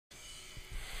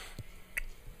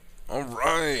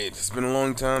Alright, it's been a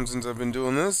long time since I've been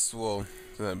doing this. Well,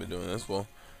 since I've been doing this. Well,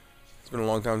 it's been a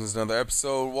long time since another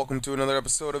episode. Welcome to another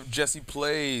episode of Jessie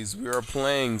Plays. We are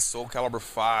playing Soul Calibur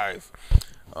 5.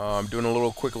 I'm doing a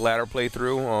little quick ladder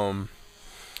playthrough.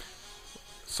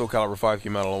 Soul Calibur 5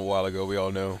 came out a little while ago, we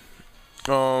all know.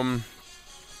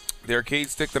 The arcade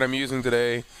stick that I'm using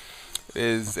today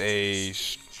is a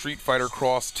Street Fighter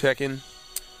Cross Tekken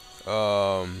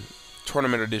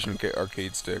Tournament Edition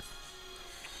arcade stick.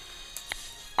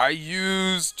 I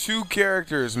use two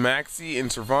characters, Maxi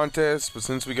and Cervantes, but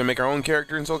since we can make our own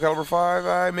character in Soul Calibur 5,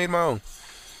 I made my own.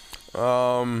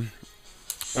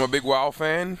 I'm a big WoW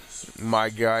fan. My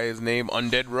guy is named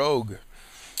Undead Rogue,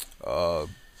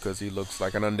 because he looks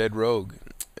like an undead rogue,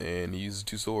 and he uses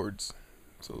two swords,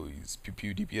 so he's pew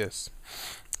pew DPS.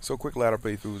 So quick ladder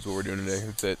playthrough is what we're doing today.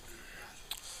 That's it.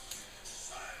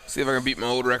 See if I can beat my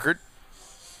old record.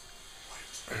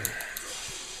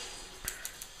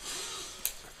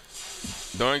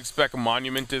 Don't expect a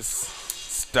monumentous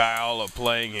style of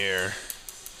playing here.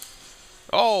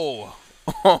 Oh!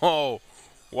 Oh!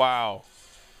 Wow.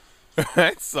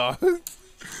 That sucks.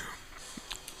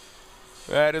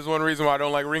 That is one reason why I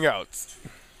don't like ring outs.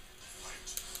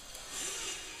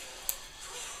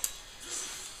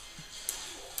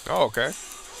 Oh, okay.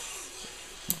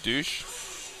 Douche.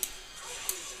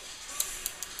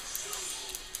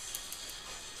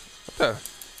 What the?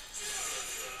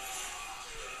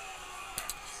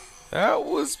 That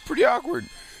was pretty awkward.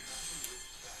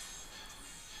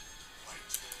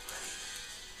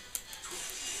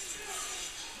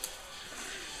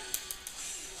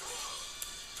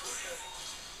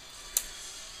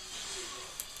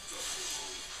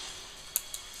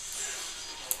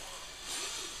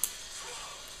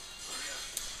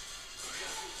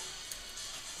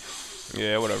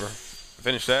 Yeah, whatever.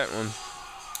 Finish that one.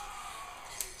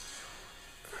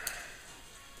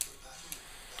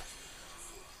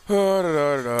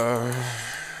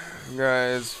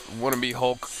 Guys, wanna be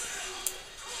Hulk?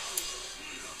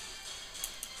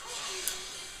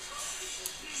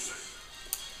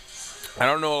 I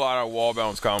don't know a lot of wall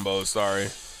bounce combos. Sorry.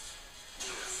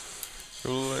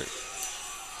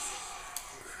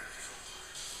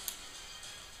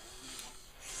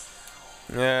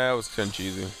 Yeah, it was kind of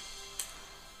cheesy.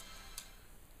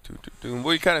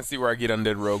 Well, you kind of see where I get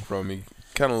Undead Rogue from. He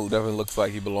kind of definitely looks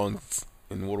like he belongs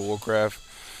in World of Warcraft.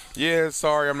 Yeah,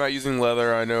 sorry, I'm not using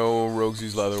leather. I know rogues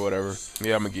use leather, whatever.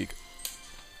 Yeah, I'm a geek.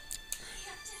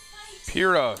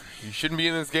 Pyrrha, you shouldn't be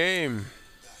in this game.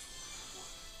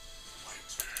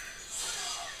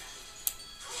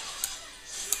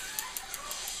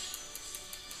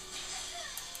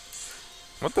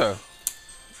 What the?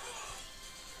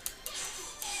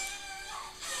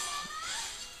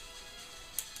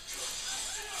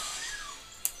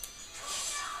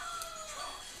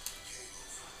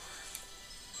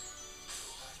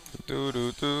 Do.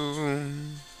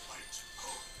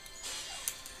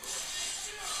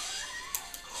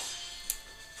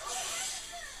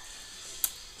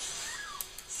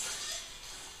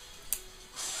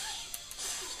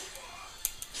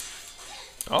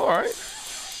 All right.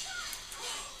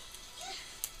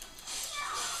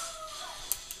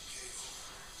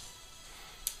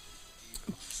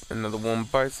 Another one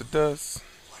bites the dust.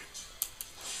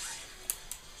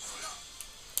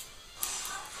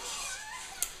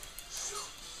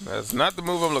 That's not the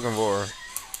move I'm looking for.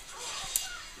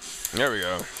 There we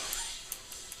go.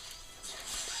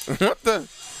 What the?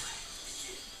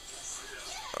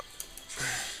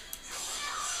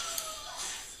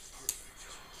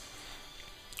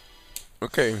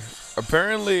 Okay.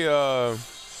 Apparently,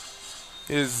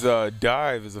 his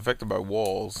dive is affected by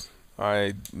walls.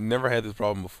 I never had this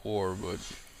problem before, but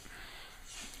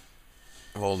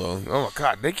Voldo. Oh my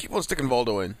god, they keep on sticking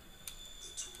Voldo in.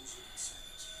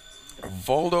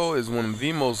 Voldo is one of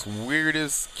the most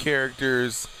weirdest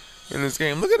characters in this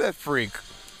game. Look at that freak.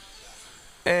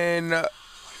 And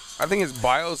I think his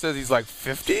bio says he's like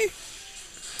 50?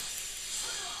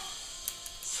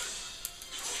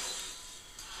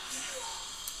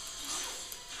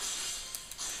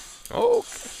 Oh,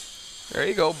 there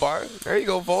you go, Bar. There you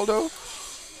go, Voldo.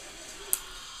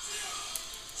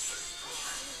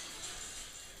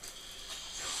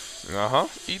 Uh-huh.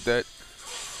 Eat that.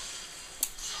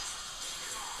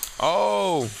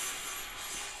 Oh.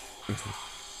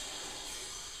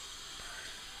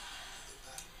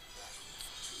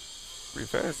 Pretty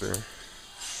faster.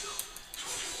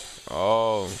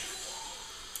 Oh.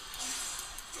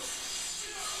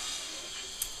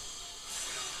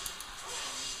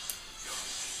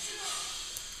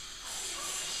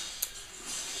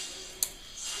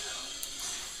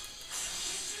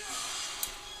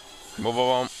 Move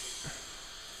on.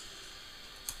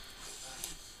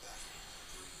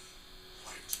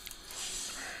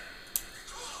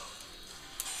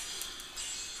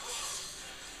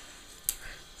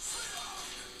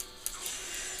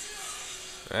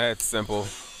 That's simple.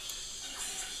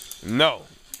 No.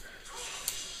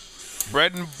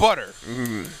 Bread and butter.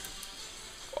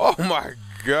 Oh my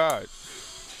god.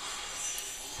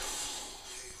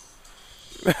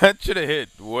 That should have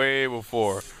hit way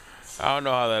before. I don't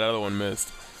know how that other one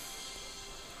missed.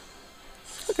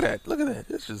 Look at that. Look at that.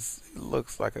 This just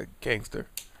looks like a gangster.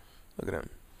 Look at him.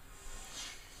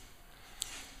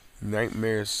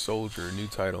 Nightmare Soldier, new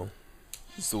title.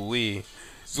 Zui.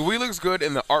 Zui looks good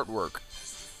in the artwork.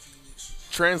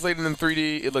 Translated in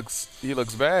 3D, he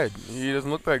looks bad. He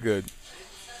doesn't look that good.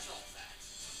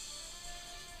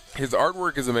 His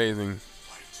artwork is amazing.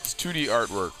 His 2D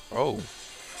artwork. Oh,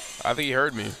 I think he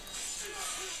heard me.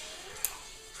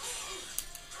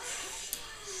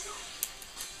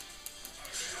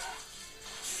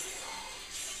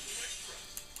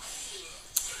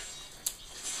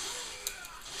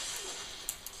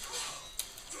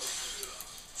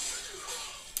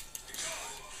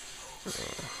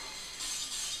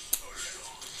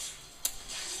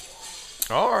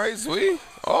 All right, sweet.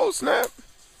 Oh, snap.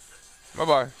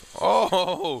 Bye-bye.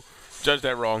 Oh, judged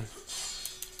that wrong.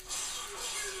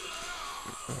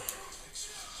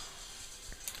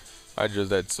 I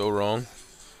judged that so wrong.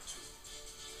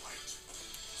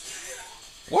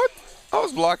 What? I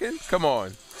was blocking. Come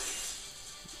on.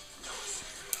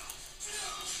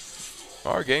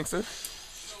 All right, gangster.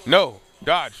 No.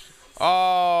 Dodge.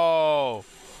 Oh.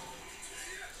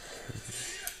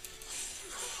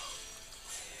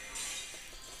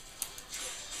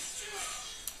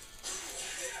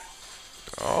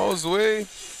 Oh, Zui.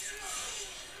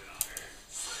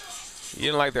 You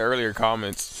didn't like the earlier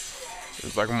comments.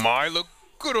 It's like, my look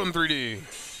good on 3D.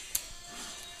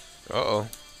 Uh-oh.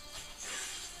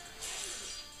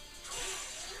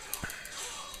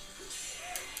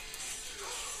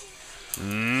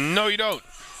 No, you don't.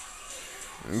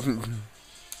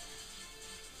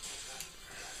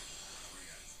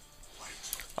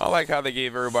 I like how they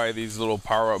gave everybody these little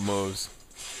power-up moves.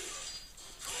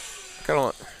 Kind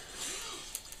of.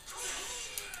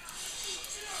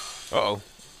 Uh-oh.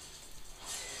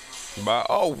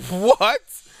 Oh, what?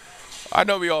 I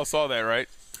know we all saw that, right?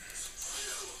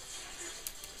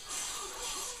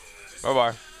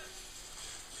 Bye-bye.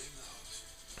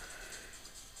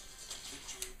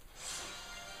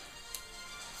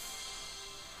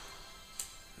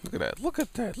 Look at that. Look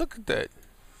at that. Look at that.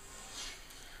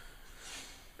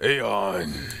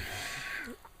 Aeon.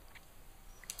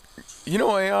 You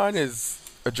know Aeon is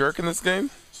a jerk in this game?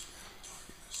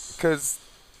 Because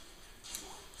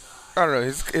I don't know,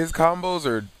 his combos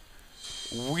are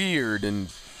weird, and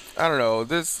I don't know,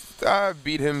 I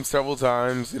beat him several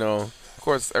times, you know. Of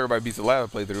course, everybody beats the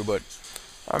last playthrough, but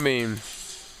I mean,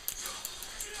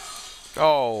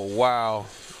 oh wow,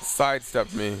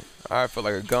 sidestepped me. I felt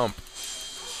like a gump.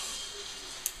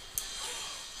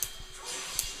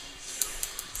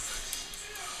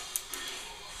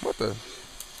 What the?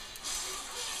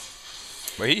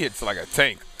 But he hits like a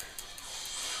tank.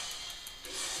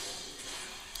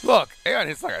 Look, Aeon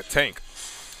hits like a tank.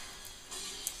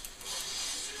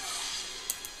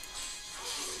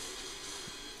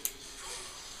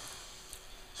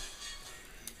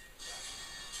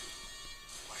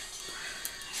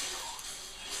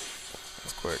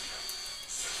 That's quick.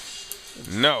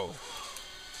 No.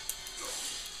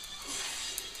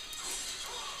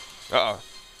 Uh-oh.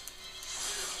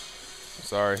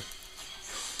 Sorry.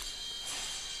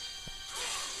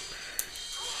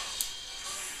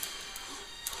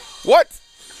 What?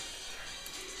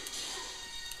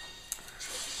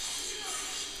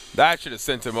 That should have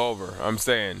sent him over, I'm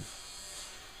saying.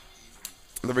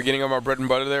 The beginning of my bread and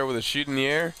butter there with a shoot in the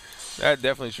air, that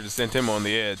definitely should have sent him on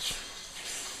the edge.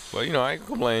 But, you know, I ain't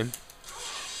complain.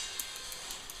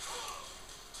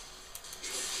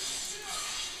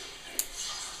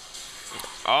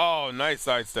 Oh, nice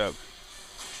sidestep.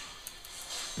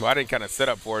 Well, I didn't kind of set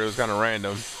up for it. It was kind of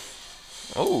random.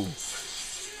 Oh.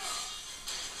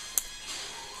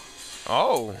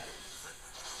 Oh.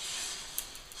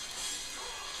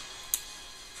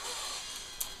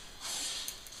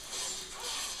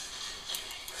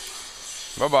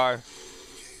 Bye-bye.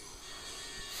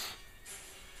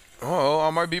 Oh, I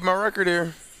might beat my record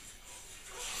here.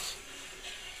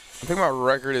 I think my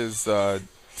record is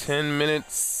 10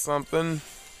 minutes something.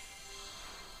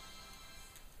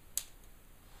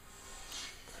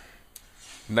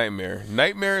 Nightmare.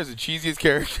 Nightmare is the cheesiest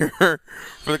character for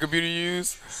the computer to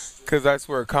use, because I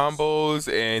swear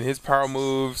combos and his power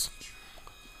moves.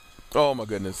 Oh my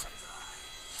goodness.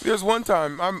 There's one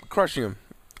time I'm crushing him.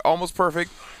 Almost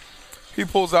perfect. He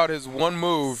pulls out his one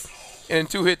move, and in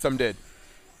 2 hits I'm dead.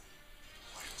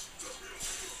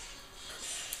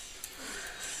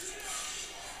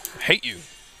 Hate you.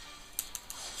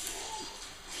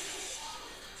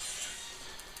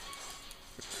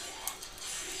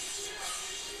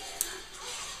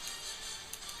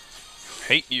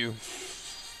 Hate you.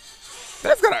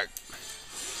 That's gotta.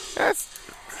 That's.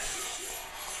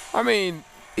 I mean,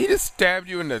 he just stabbed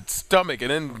you in the stomach and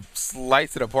then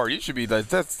sliced it apart. You should be like,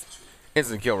 that's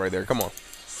instant kill right there. Come on.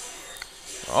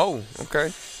 Oh,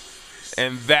 okay.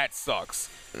 And that sucks.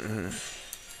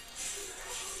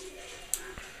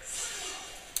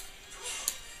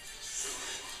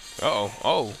 Uh-oh.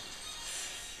 Oh.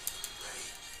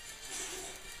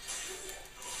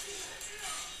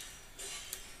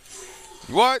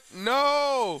 What?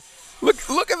 No. Look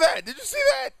at that. Did you see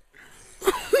that?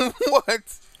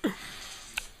 What?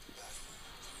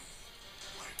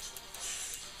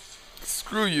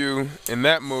 Screw you in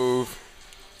that move.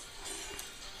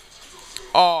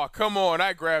 Oh, come on.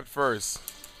 I grabbed first.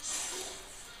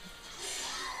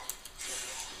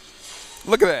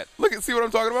 Look at that. See what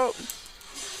I'm talking about?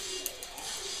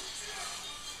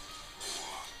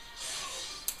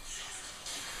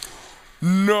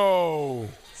 No.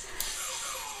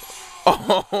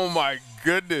 Oh my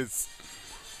goodness.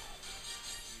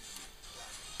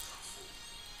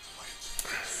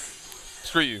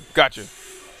 Screw you. Gotcha.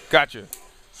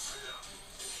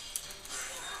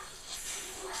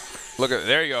 Look at,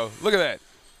 there you go. Look at that.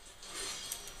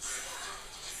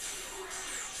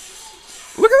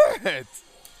 Look at that.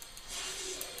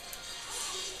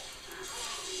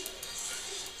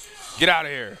 Get out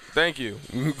of here. Thank you.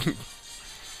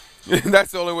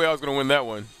 That's the only way I was going to win that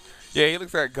one. Yeah, he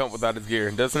looks like a gump without his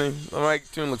gear, doesn't he?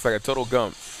 Mike Toon looks like a total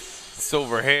gump.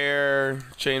 Silver hair,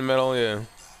 chain metal, yeah.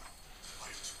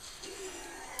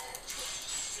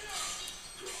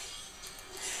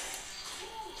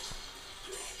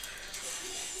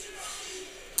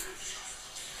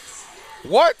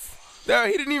 What? No,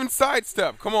 he didn't even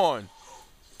sidestep. Come on.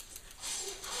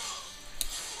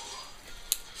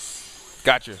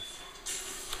 Gotcha.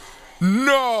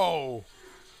 No.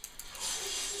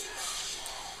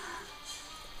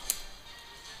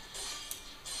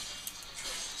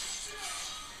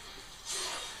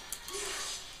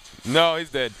 No, he's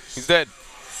dead. He's dead.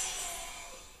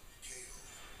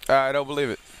 I don't believe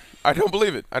it. I don't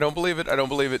believe it. I don't believe it. I don't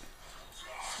believe it.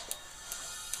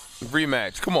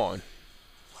 Rematch. Come on.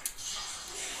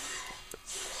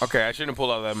 Okay, I shouldn't have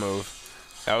pulled out that move.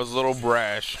 That was a little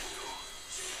brash.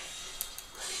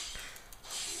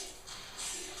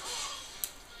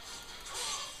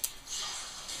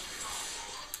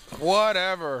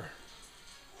 Whatever.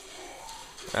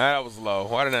 That was low.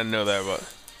 Why did I know that? But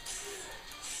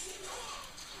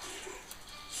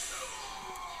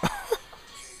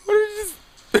what did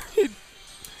he just?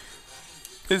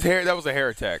 His hair. That was a hair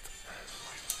attack.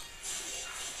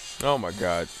 Oh my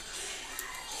god.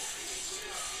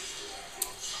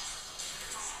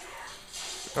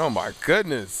 Oh my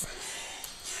goodness.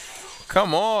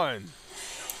 Come on.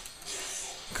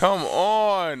 Come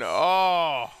on.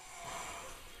 Oh.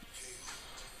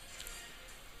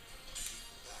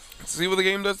 See what the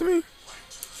game does to me?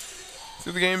 See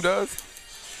what the game does?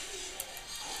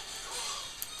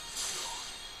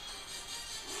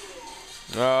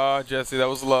 Oh, Jessie, that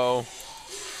was low.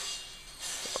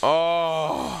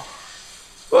 Oh.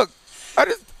 Look, I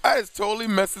just totally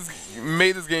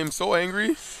made this game so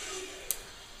angry.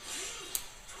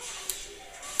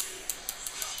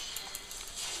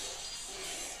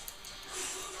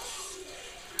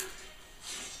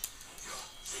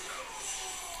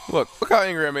 Look how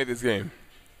angry I made this game.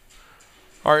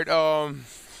 All right,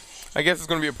 I guess it's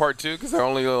gonna be a part 2 because I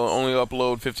only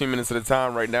upload 15 minutes at a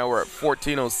time. Right now we're at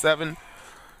 14:07,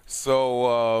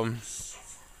 so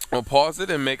I'll pause it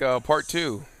and make a part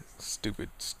 2. Stupid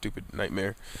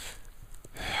nightmare.